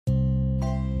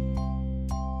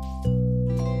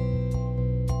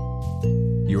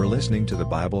listening to the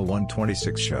Bible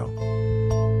 126 show.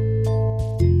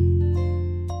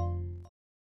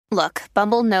 Look,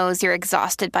 Bumble knows you're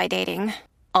exhausted by dating.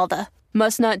 All the,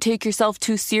 must not take yourself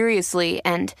too seriously,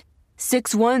 and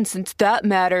 6'1" since that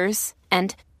matters,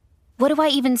 and what do I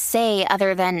even say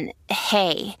other than,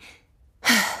 hey?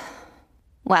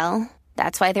 Well,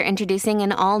 that's why they're introducing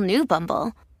an all-new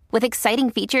Bumble, with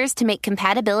exciting features to make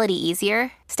compatibility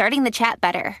easier, starting the chat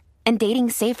better, and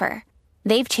dating safer.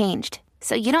 They've changed,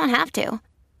 so you don't have to.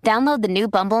 Download the new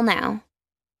Bumble now.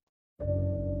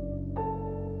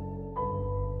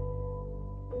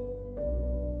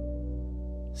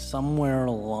 Somewhere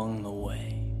along the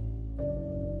way,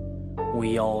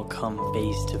 we all come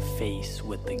face to face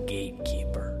with the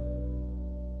gatekeeper.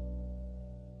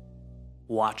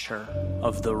 Watcher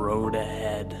of the road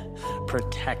ahead,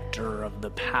 protector of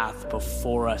the path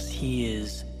before us, he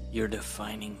is your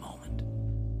defining moment.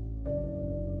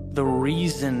 The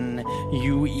reason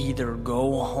you either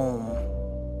go home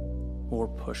or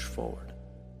push forward.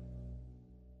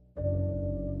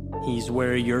 He's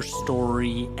where your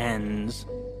story ends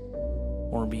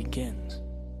or begins.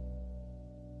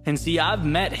 And see, I've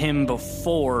met him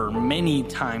before many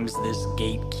times, this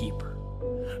gatekeeper,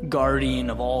 guardian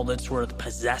of all that's worth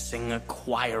possessing,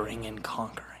 acquiring, and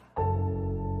conquering.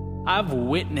 I've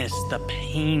witnessed the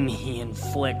pain he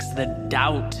inflicts, the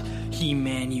doubt he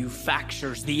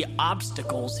manufactures, the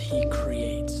obstacles he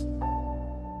creates.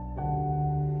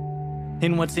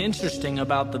 And what's interesting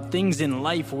about the things in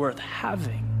life worth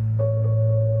having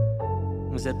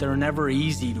is that they're never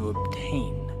easy to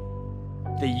obtain.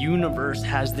 The universe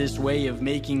has this way of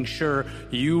making sure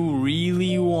you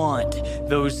really want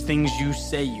those things you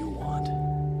say you want.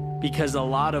 Because a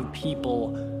lot of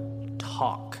people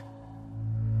talk,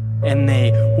 and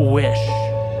they wish,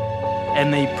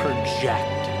 and they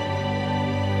project.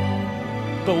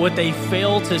 But what they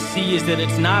fail to see is that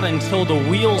it's not until the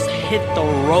wheels hit the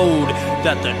road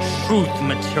that the truth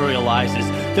materializes.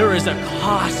 There is a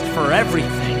cost for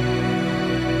everything.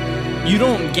 You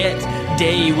don't get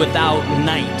day without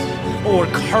night, or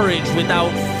courage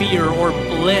without fear, or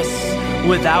bliss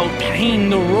without pain.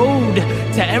 The road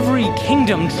to every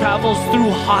kingdom travels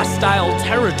through hostile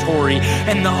territory,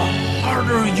 and the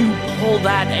harder you pull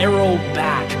that arrow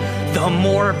back, the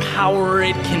more power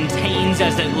it contains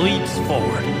as it leaps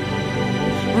forward.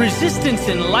 Resistance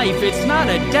in life, it's not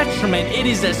a detriment, it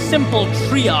is a simple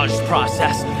triage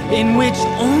process in which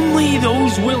only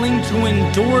those willing to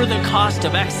endure the cost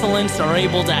of excellence are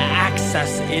able to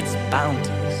access its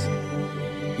bounties.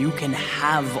 You can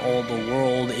have all the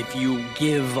world if you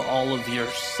give all of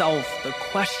yourself. The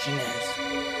question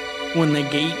is, when the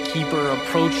gatekeeper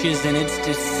approaches and it's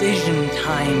decision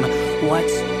time,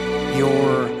 what's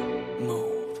your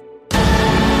move?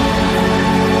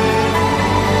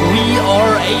 We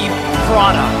are a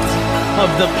product of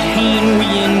the pain we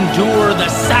endure, the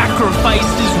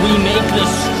sacrifices we make, the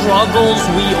struggles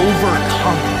we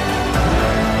overcome.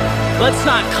 Let's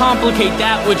not complicate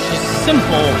that which is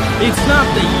simple. It's not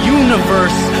the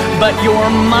universe, but your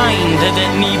mind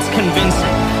that needs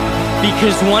convincing.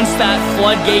 Because once that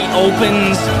floodgate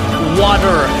opens,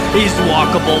 water is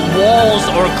walkable, walls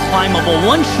are climbable.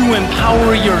 Once you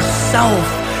empower yourself,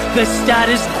 the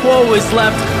status quo is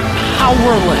left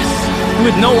powerless,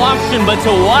 with no option but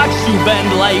to watch you bend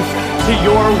life to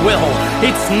your will.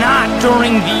 It's not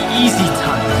during the easy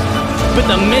times, but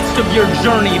the midst of your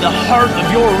journey, the heart of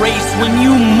your race, when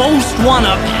you most want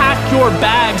to pack your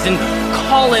bags and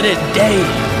call it a day,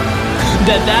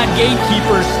 that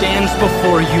gatekeeper stands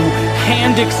before you,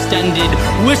 hand extended,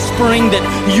 whispering that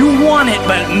you want it,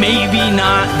 but maybe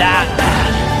not that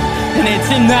bad. And it's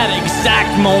in that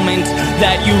exact moment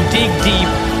that you dig deep,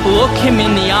 look him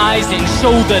in the eyes, and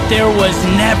show that there was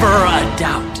never a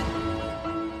doubt.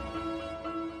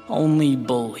 Only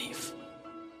belief.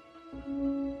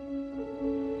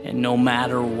 And no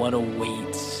matter what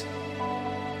awaits,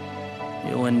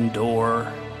 you'll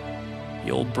endure,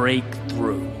 you'll break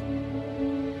through.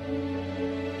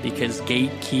 Because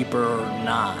gatekeeper or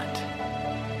not,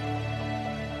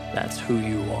 that's who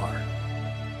you are.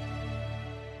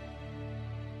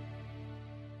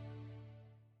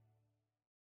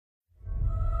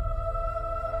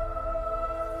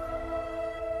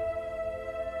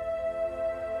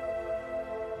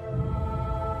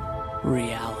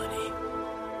 Reality.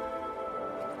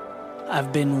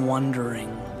 I've been wondering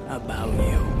about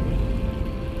you.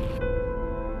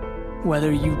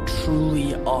 Whether you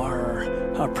truly are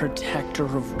a protector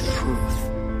of truth,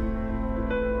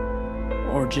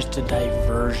 or just a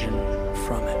diversion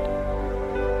from it.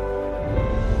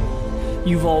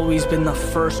 You've always been the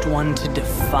first one to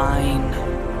define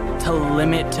to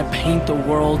limit to paint the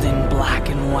world in black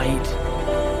and white.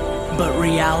 But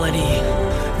reality,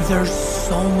 there's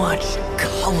so much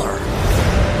color.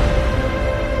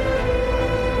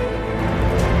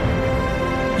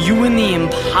 You and the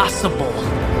impossible.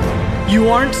 You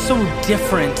aren't so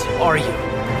different, are you?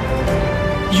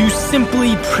 You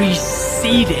simply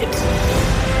precede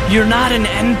it. You're not an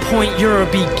endpoint, you're a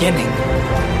beginning.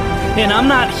 And I'm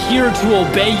not here to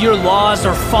obey your laws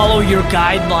or follow your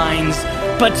guidelines,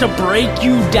 but to break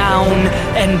you down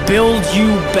and build you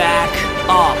back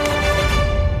up.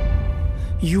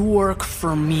 You work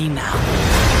for me now.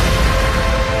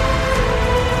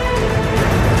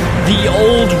 The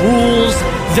old rules,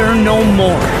 they're no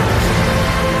more.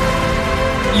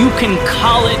 You can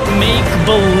call it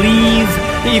make-believe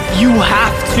if you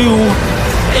have to,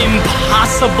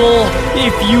 impossible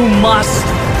if you must,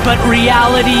 but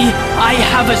reality, I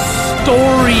have a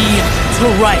story to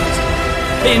write.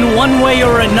 In one way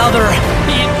or another,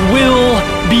 it will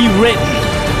be written.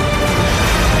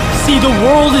 See, the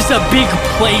world is a big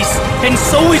place, and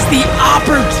so is the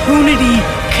opportunity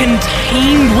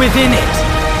contained within it.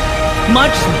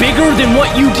 Much bigger than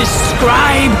what you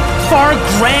describe, far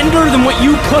grander than what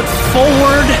you put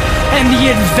forward, and the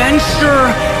adventure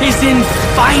is in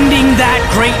finding that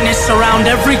greatness around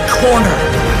every corner.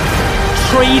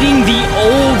 Trading the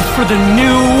old for the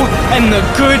new, and the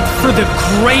good for the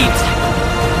great.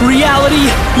 Reality,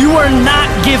 you are not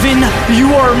given,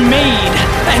 you are made,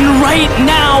 and right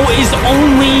now is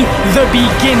only the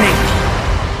beginning.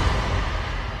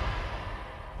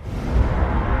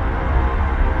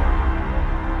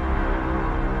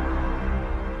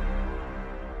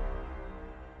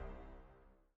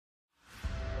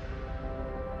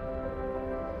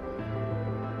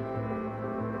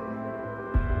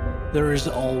 There is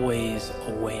always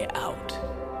a way out.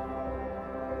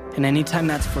 And anytime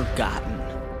that's forgotten,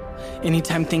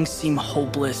 anytime things seem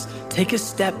hopeless, take a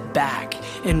step back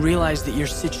and realize that your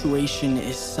situation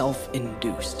is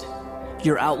self-induced.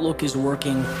 Your outlook is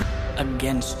working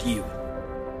against you.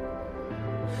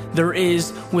 There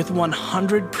is, with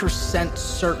 100%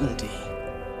 certainty,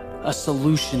 a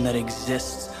solution that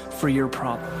exists for your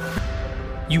problem.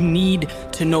 You need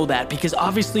to know that, because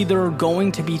obviously there are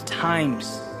going to be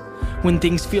times when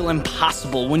things feel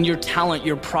impossible, when your talent,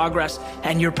 your progress,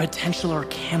 and your potential are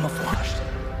camouflaged.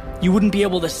 You wouldn't be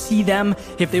able to see them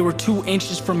if they were 2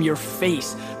 inches from your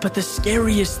face. But the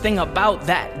scariest thing about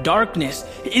that darkness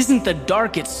isn't the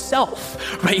dark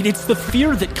itself, right? It's the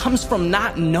fear that comes from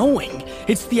not knowing.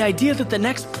 It's the idea that the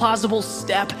next plausible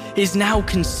step is now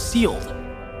concealed.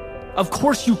 Of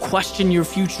course you question your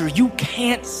future. You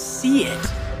can't see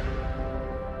it.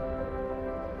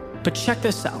 But check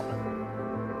this out.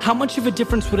 How much of a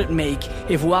difference would it make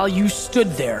if while you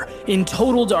stood there in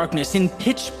total darkness, in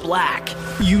pitch black,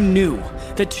 you knew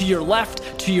that to your left,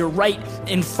 to your right,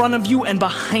 in front of you and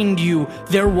behind you,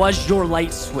 there was your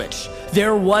light switch.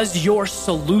 There was your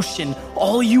solution.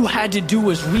 All you had to do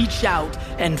was reach out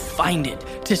and find it,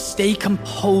 to stay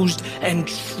composed and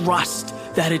trust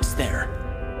that it's there.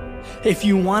 If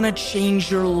you want to change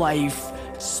your life,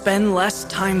 spend less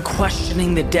time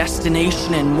questioning the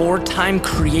destination and more time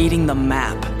creating the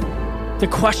map. The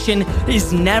question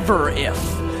is never if.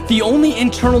 The only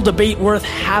internal debate worth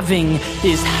having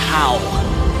is how.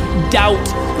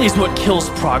 Doubt is what kills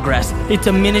progress. It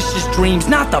diminishes dreams,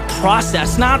 not the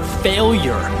process, not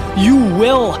failure. You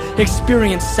will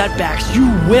experience setbacks. You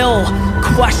will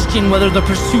question whether the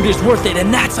pursuit is worth it,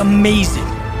 and that's amazing.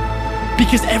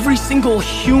 Because every single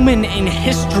human in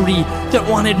history that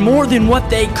wanted more than what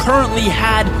they currently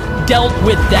had dealt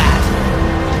with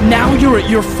that. Now you're at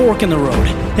your fork in the road,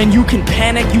 and you can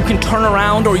panic, you can turn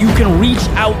around, or you can reach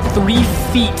out 3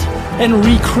 feet and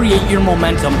recreate your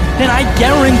momentum. And I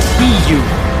guarantee you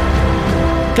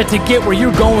that to get where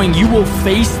you're going, you will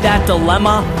face that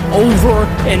dilemma over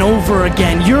and over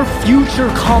again. Your future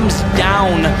comes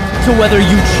down to whether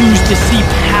you choose to see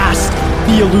past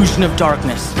the illusion of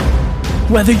darkness.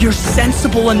 Whether you're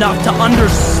sensible enough to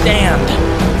understand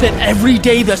that every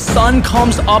day the sun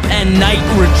comes up and night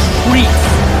retreats.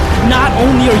 Not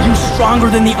only are you stronger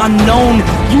than the unknown,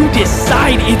 you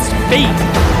decide its fate.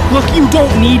 Look, you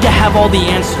don't need to have all the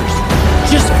answers.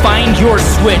 Just find your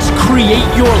switch, create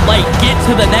your light, get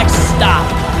to the next stop.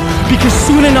 Because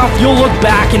soon enough you'll look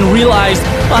back and realize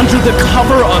under the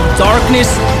cover of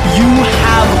darkness, you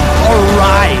have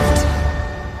arrived.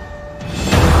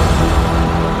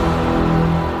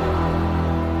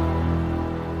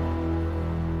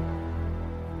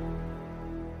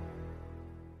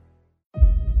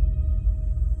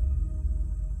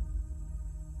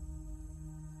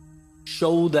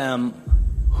 Show them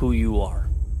who you are.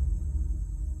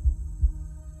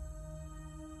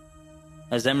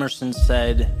 As Emerson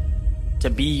said, to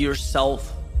be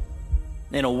yourself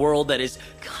in a world that is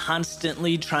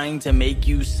constantly trying to make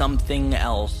you something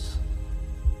else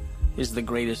is the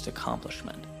greatest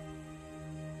accomplishment.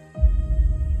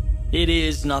 It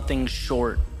is nothing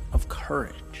short of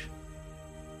courage.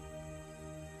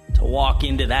 To walk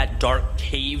into that dark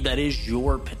cave that is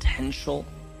your potential.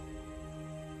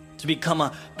 To become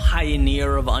a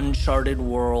pioneer of uncharted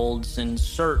worlds in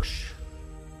search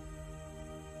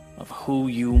of who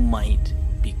you might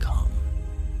become.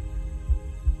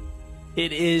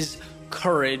 It is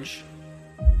courage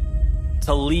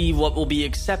to leave what will be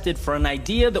accepted for an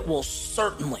idea that will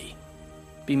certainly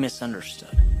be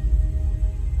misunderstood.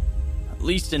 At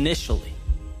least initially.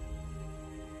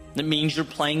 It means you're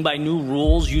playing by new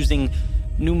rules using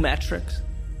new metrics.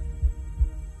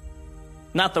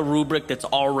 Not the rubric that's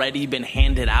already been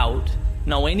handed out.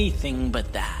 No, anything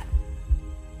but that.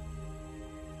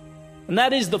 And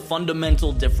that is the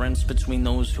fundamental difference between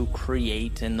those who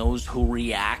create and those who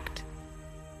react.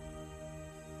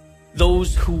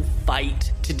 Those who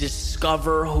fight to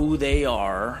discover who they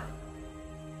are,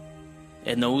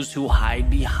 and those who hide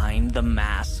behind the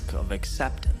mask of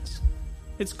acceptance.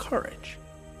 It's courage.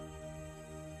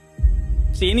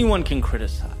 See, anyone can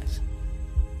criticize.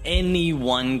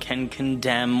 Anyone can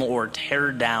condemn or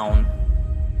tear down.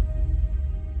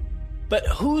 But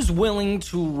who's willing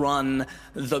to run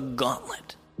the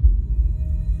gauntlet?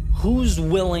 Who's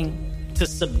willing to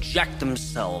subject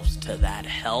themselves to that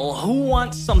hell? Who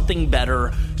wants something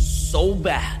better so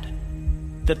bad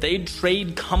that they'd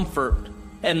trade comfort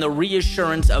and the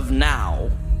reassurance of now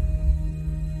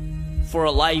for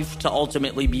a life to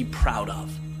ultimately be proud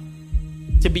of?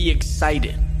 To be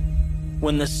excited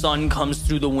when the sun comes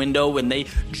through the window, when they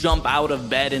jump out of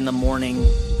bed in the morning.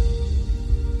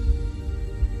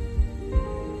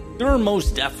 There are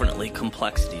most definitely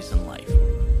complexities in life,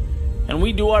 and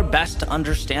we do our best to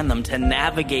understand them, to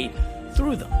navigate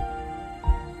through them.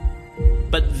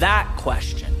 But that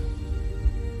question,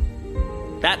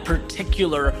 that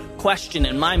particular question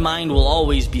in my mind will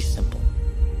always be simple.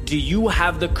 Do you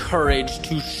have the courage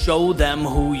to show them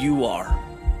who you are?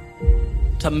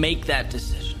 To make that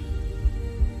decision.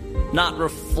 Not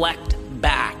reflect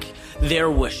back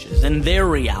their wishes and their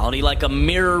reality like a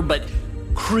mirror, but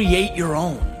create your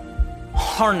own.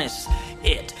 Harness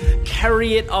it.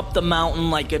 Carry it up the mountain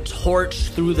like a torch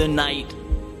through the night.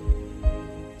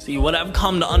 See, what I've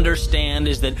come to understand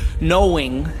is that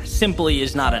knowing simply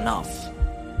is not enough.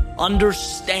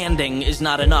 Understanding is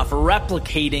not enough.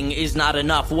 Replicating is not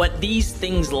enough. What these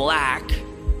things lack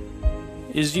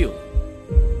is you.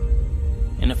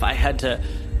 And if I had to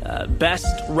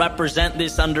best represent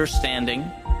this understanding,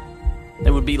 it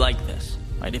would be like this,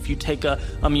 right? If you take a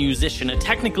musician, a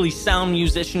technically sound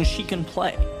musician, she can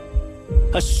play.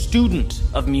 A student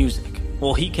of music,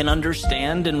 well, he can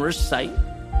understand and recite.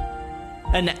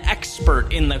 An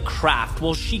expert in the craft,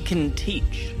 well, she can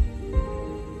teach.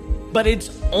 But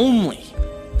it's only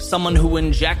someone who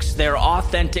injects their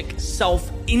authentic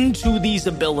self into these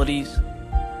abilities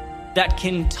that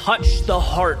can touch the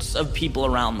hearts of people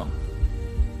around them,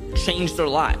 change their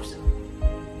lives,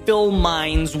 fill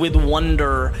minds with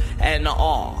wonder and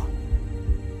awe.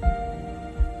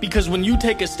 Because when you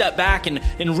take a step back and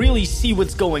really see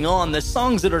what's going on, the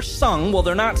songs that are sung, well,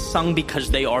 they're not sung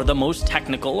because they are the most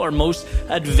technical or most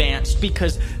advanced,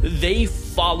 because they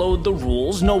followed the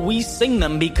rules. No, we sing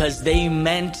them because they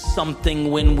meant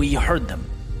something when we heard them.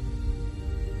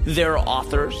 Their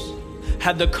authors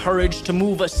had the courage to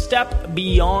move a step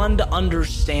beyond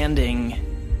understanding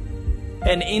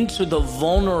and into the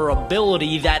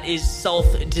vulnerability that is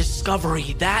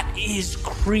self-discovery. That is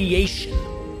creation.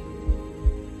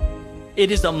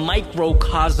 It is a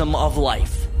microcosm of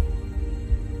life.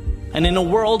 And in a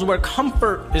world where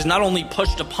comfort is not only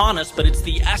pushed upon us, but it's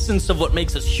the essence of what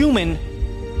makes us human,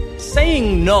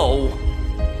 saying no,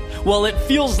 well, it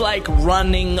feels like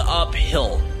running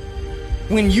uphill.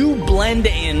 When you blend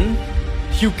in,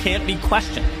 you can't be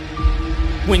questioned.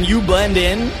 When you blend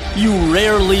in, you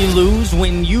rarely lose.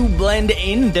 When you blend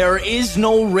in, there is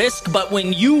no risk. But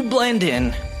when you blend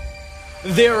in,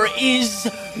 there is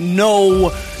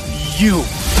no you.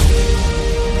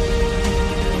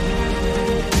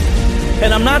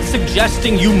 And I'm not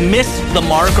suggesting you missed the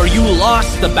mark or you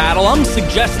lost the battle. I'm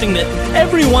suggesting that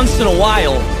every once in a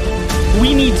while,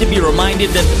 we need to be reminded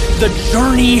that the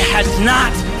journey has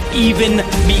not even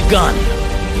begun.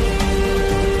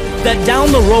 That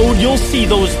down the road, you'll see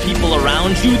those people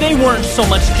around you. They weren't so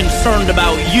much concerned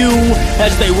about you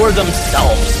as they were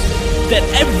themselves. That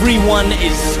everyone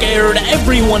is scared,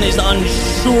 everyone is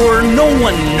unsure, no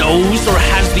one knows or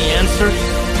has the answers.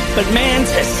 But man,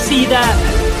 to see that,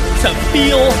 to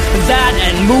feel that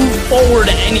and move forward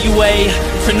anyway,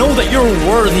 to know that you're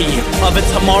worthy of a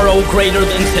tomorrow greater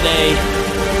than today.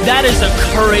 That is a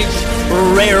courage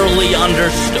rarely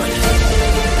understood.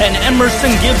 And Emerson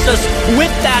gives us,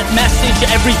 with that message,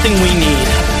 everything we need.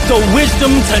 The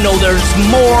wisdom to know there's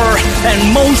more, and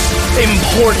most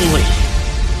importantly,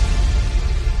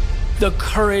 the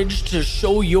courage to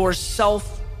show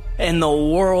yourself and the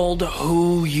world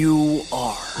who you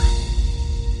are.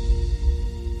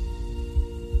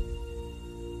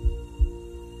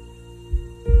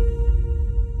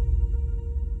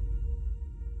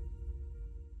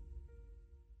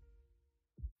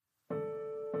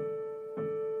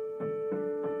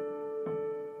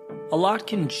 A lot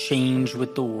can change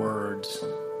with the words,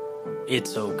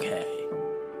 "It's okay."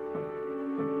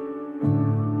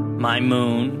 My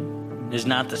moon is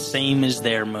not the same as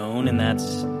their moon, and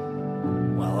that's,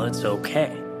 well, it's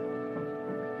okay.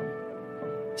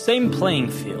 Same playing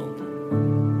field,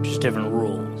 just different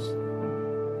rules.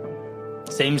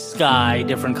 Same sky,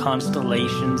 different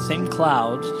constellations, same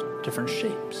clouds, different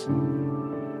shapes.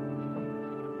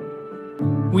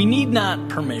 We need not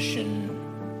permission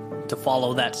to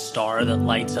follow that star that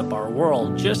lights up our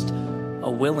world, just a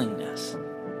willingness,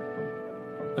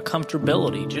 a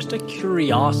comfortability, just a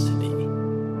curiosity.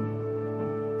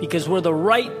 Because where the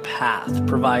right path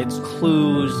provides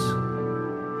clues,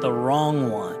 the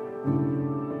wrong one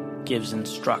gives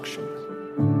instructions.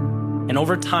 And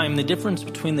over time, the difference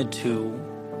between the two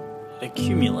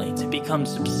accumulates, it becomes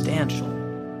substantial.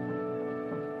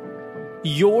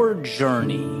 Your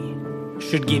journey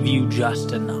should give you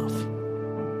just enough.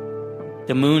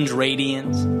 The moon's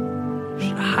radiance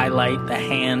should highlight the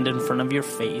hand in front of your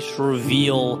face,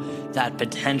 reveal that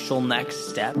potential next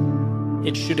step.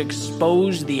 It should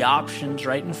expose the options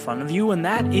right in front of you, and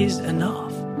that is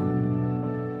enough.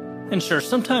 And sure,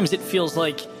 sometimes it feels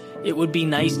like it would be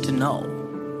nice to know,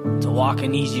 to walk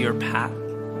an easier path,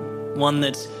 one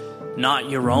that's not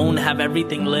your own, have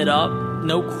everything lit up,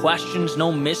 no questions,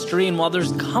 no mystery, and while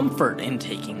there's comfort in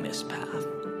taking this path,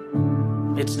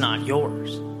 it's not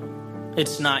yours.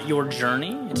 It's not your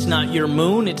journey, it's not your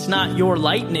moon, it's not your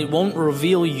light, and it won't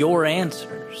reveal your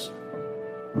answers.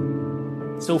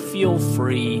 So feel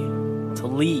free to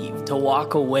leave, to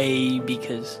walk away,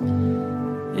 because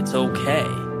it's okay.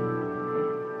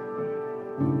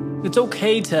 It's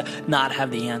okay to not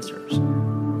have the answers.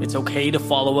 It's okay to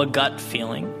follow a gut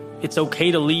feeling. It's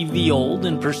okay to leave the old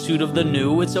in pursuit of the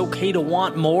new. It's okay to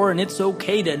want more, and it's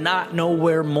okay to not know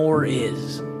where more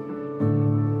is.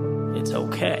 It's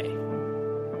okay.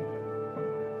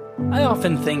 I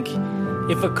often think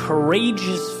if a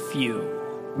courageous few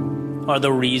are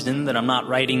the reason that I'm not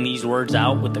writing these words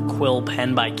out with a quill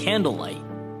pen by candlelight,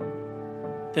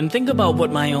 then think about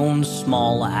what my own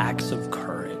small acts of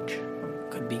courage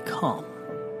could become.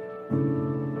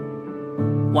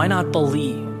 Why not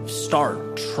believe,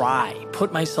 start, try,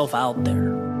 put myself out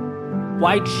there?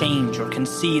 Why change or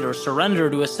concede or surrender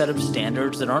to a set of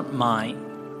standards that aren't mine,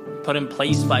 put in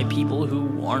place by people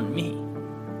who aren't me?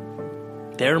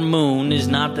 Their moon is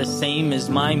not the same as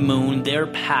my moon. Their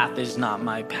path is not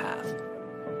my path.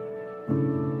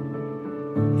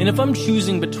 And if I'm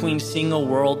choosing between seeing a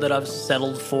world that I've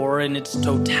settled for in its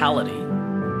totality,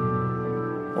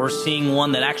 or seeing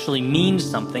one that actually means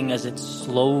something as it's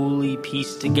slowly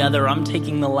pieced together, I'm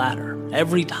taking the latter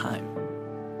every time.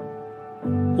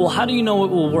 Well, how do you know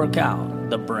it will work out?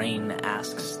 The brain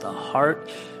asks the heart.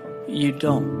 You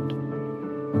don't.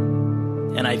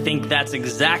 And I think that's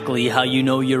exactly how you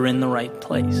know you're in the right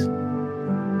place.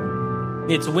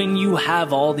 It's when you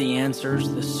have all the answers,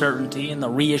 the certainty, and the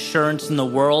reassurance in the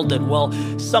world that, well,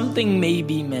 something may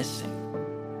be missing.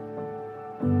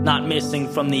 Not missing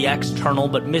from the external,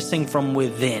 but missing from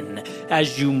within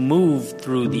as you move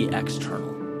through the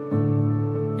external.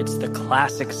 It's the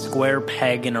classic square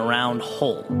peg in a round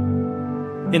hole.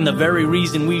 And the very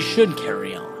reason we should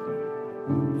carry on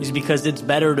is because it's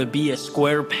better to be a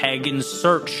square peg in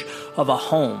search of a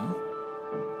home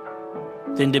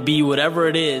than to be whatever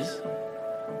it is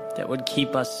that would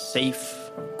keep us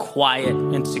safe, quiet,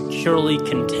 and securely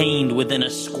contained within a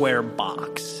square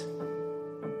box.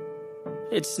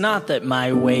 It's not that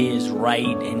my way is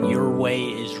right and your way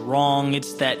is wrong.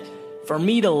 It's that for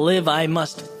me to live, I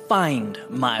must find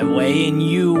my way and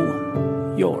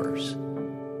you yours.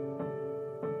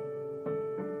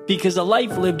 Because a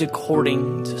life lived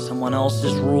according to someone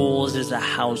else's rules is a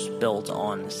house built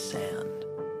on sand.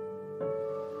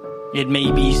 It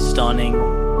may be stunning,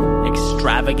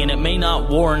 extravagant, it may not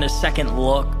warrant a second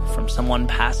look from someone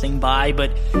passing by,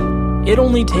 but it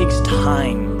only takes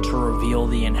time to reveal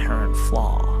the inherent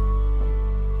flaw.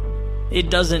 It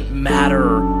doesn't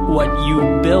matter what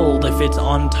you build. If it's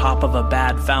on top of a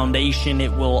bad foundation,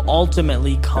 it will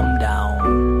ultimately come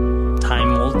down.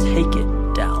 Time will take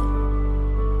it down.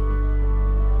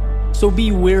 So be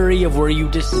wary of where you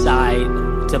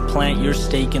decide to plant your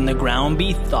stake in the ground.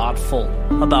 Be thoughtful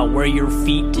about where your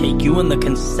feet take you and the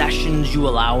concessions you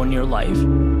allow in your life.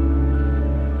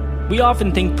 We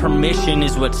often think permission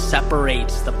is what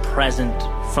separates the present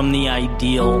from the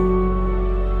ideal.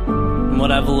 And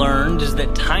what I've learned is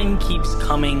that time keeps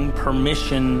coming,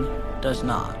 permission does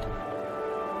not.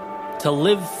 To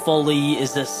live fully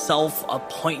is a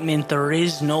self-appointment. There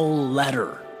is no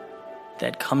letter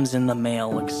that comes in the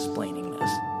mail explaining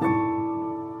this.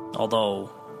 Although,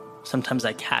 sometimes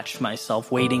I catch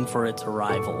myself waiting for its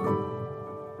arrival.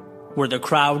 Where the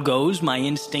crowd goes, my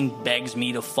instinct begs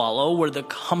me to follow. Where the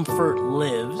comfort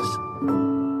lives,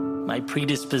 my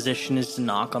predisposition is to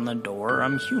knock on the door.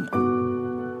 I'm human.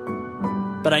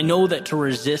 But I know that to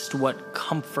resist what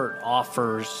comfort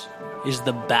offers is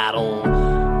the battle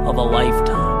of a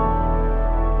lifetime.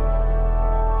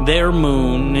 Their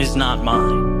moon is not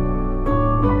mine.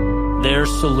 Their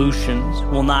solutions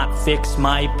will not fix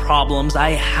my problems.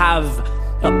 I have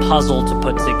a puzzle to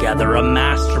put together, a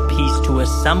masterpiece to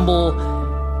assemble,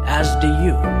 as do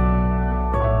you.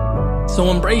 So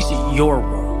embrace your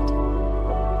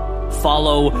world.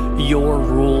 Follow your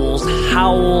rules.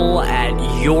 Howl at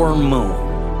your moon.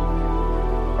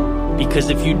 Because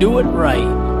if you do it right,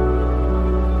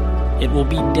 it will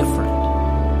be different.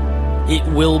 It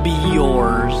will be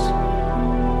yours.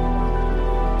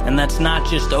 And that's not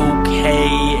just okay,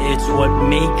 it's what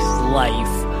makes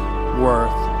life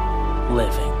worth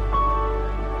living.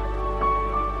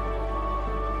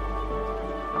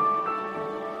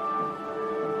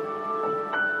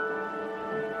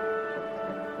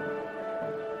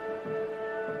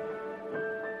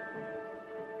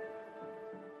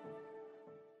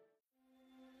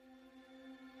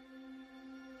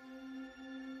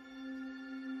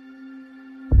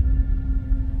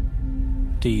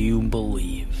 Do you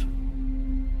believe?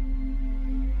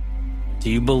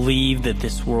 Do you believe that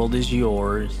this world is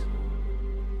yours?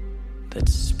 That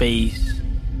space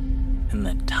and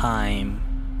that time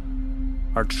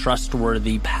are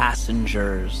trustworthy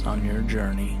passengers on your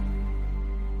journey?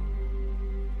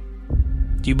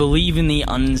 Do you believe in the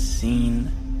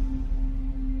unseen?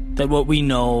 That what we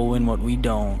know and what we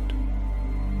don't,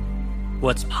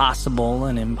 what's possible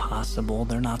and impossible,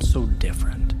 they're not so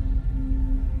different.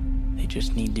 They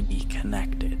just need to be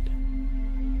connected.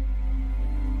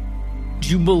 Do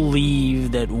you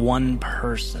believe that one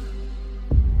person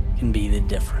can be the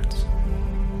difference?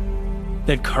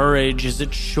 That courage is a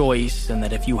choice, and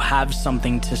that if you have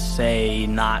something to say,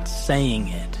 not saying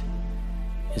it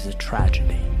is a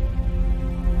tragedy?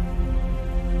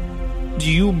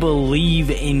 Do you believe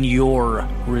in your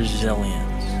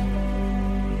resilience?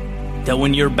 That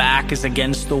when your back is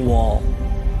against the wall,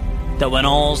 that when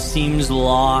all seems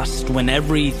lost, when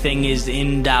everything is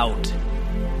in doubt,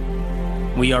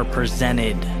 we are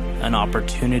presented an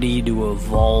opportunity to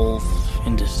evolve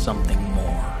into something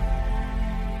more?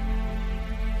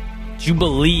 Do you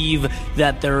believe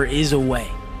that there is a way?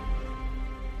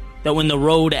 That when the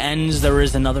road ends, there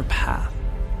is another path?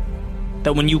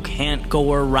 That when you can't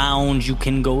go around, you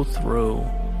can go through.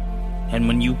 And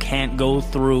when you can't go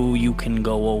through, you can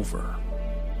go over.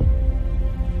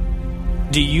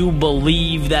 Do you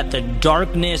believe that the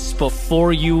darkness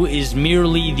before you is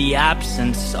merely the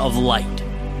absence of light?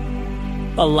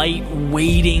 A light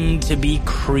waiting to be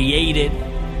created,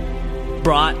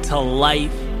 brought to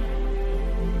life?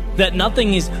 That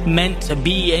nothing is meant to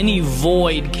be, any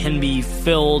void can be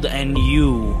filled, and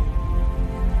you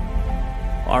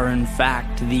are in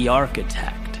fact the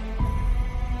architect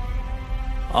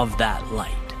of that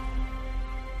light.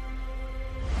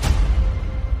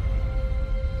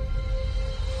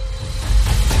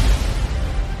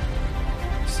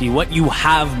 See, what you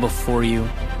have before you,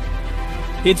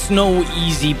 it's no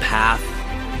easy path.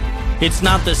 It's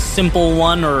not the simple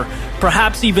one, or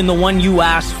perhaps even the one you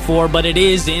asked for, but it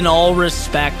is in all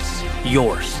respects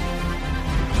yours.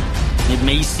 It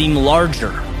may seem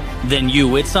larger than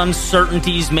you. Its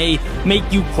uncertainties may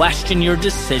make you question your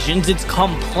decisions. Its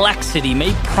complexity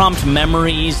may prompt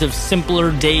memories of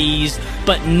simpler days,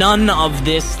 but none of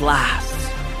this lasts.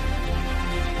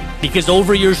 Because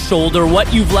over your shoulder,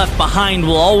 what you've left behind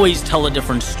will always tell a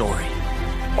different story.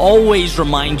 Always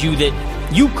remind you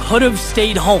that you could have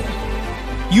stayed home.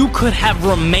 You could have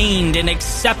remained and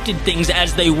accepted things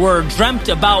as they were, dreamt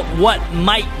about what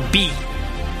might be.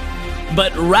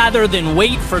 But rather than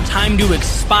wait for time to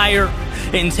expire,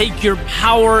 and take your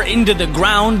power into the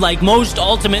ground like most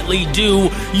ultimately do,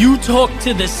 you took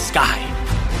to the sky.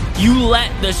 You let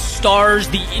the stars,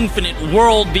 the infinite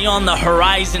world beyond the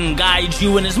horizon guide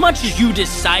you, and as much as you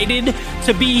decided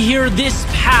to be here, this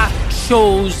path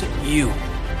chose you.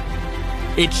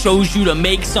 It chose you to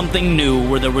make something new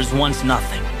where there was once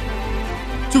nothing.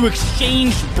 To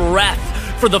exchange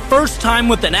breath for the first time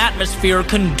with an atmosphere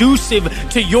conducive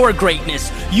to your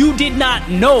greatness. You did not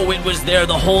know it was there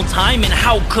the whole time, and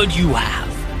how could you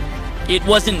have? It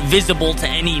wasn't visible to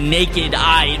any naked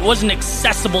eye. It wasn't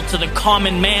accessible to the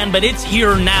common man, but it's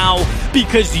here now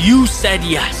because you said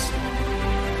yes.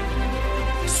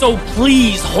 So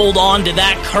please hold on to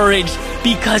that courage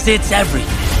because it's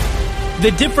everything.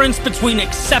 The difference between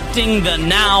accepting the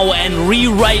now and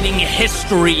rewriting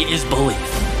history is belief.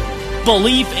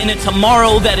 Belief in a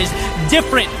tomorrow that is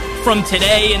different from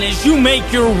today, and as you make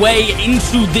your way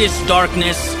into this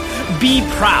darkness, be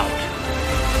proud.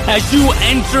 As you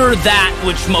enter that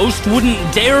which most wouldn't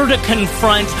dare to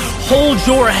confront, hold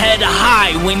your head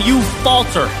high when you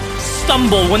falter,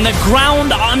 stumble, when the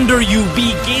ground under you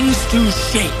begins to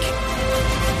shake.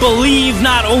 Believe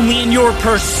not only in your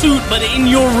pursuit, but in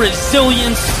your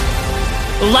resilience.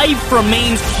 Life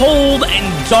remains cold and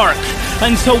dark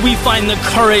until we find the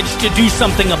courage to do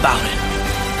something about it.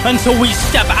 Until we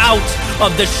step out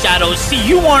of the shadows. See,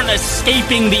 you aren't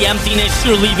escaping the emptiness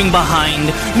you're leaving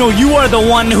behind. No, you are the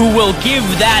one who will give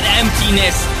that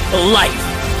emptiness life.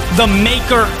 The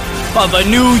maker of a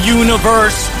new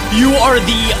universe. You are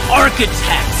the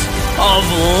architect of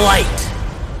light.